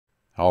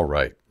All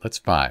right, let's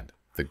find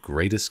the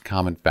greatest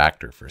common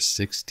factor for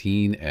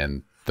 16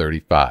 and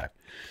 35.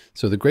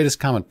 So the greatest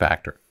common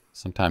factor,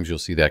 sometimes you'll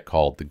see that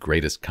called the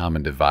greatest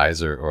common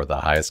divisor or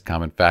the highest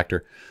common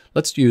factor.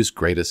 Let's use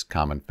greatest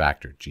common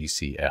factor,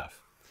 GCF.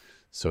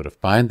 So to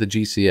find the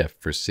GCF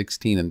for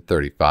 16 and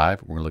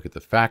 35, we're going to look at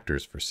the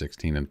factors for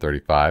 16 and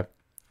 35,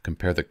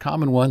 compare the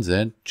common ones,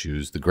 and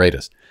choose the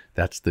greatest.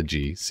 That's the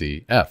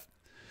GCF.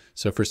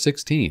 So for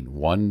 16,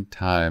 1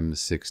 times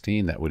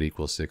 16, that would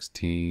equal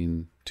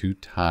 16. 2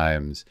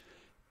 times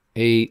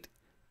 8,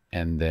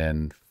 and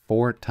then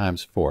 4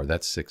 times 4,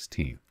 that's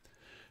 16.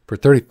 For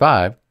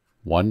 35,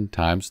 1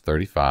 times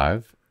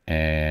 35,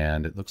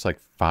 and it looks like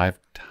 5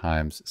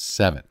 times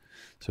 7.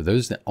 So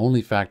those are the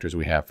only factors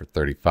we have for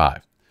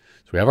 35.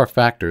 So we have our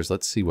factors.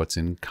 Let's see what's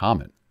in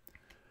common.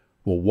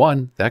 Well,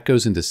 1, that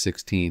goes into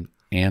 16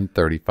 and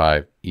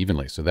 35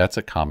 evenly. So that's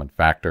a common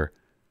factor.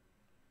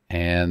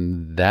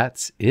 And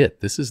that's it.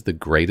 This is the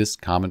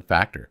greatest common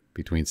factor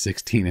between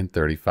 16 and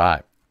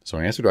 35. So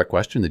in answer to our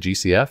question, the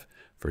GCF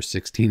for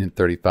 16 and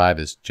 35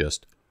 is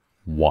just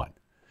 1.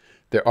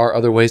 There are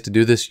other ways to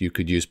do this. You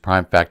could use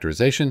prime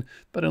factorization,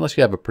 but unless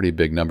you have a pretty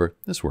big number,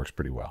 this works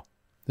pretty well.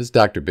 This is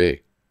Dr.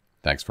 B.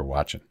 Thanks for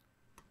watching.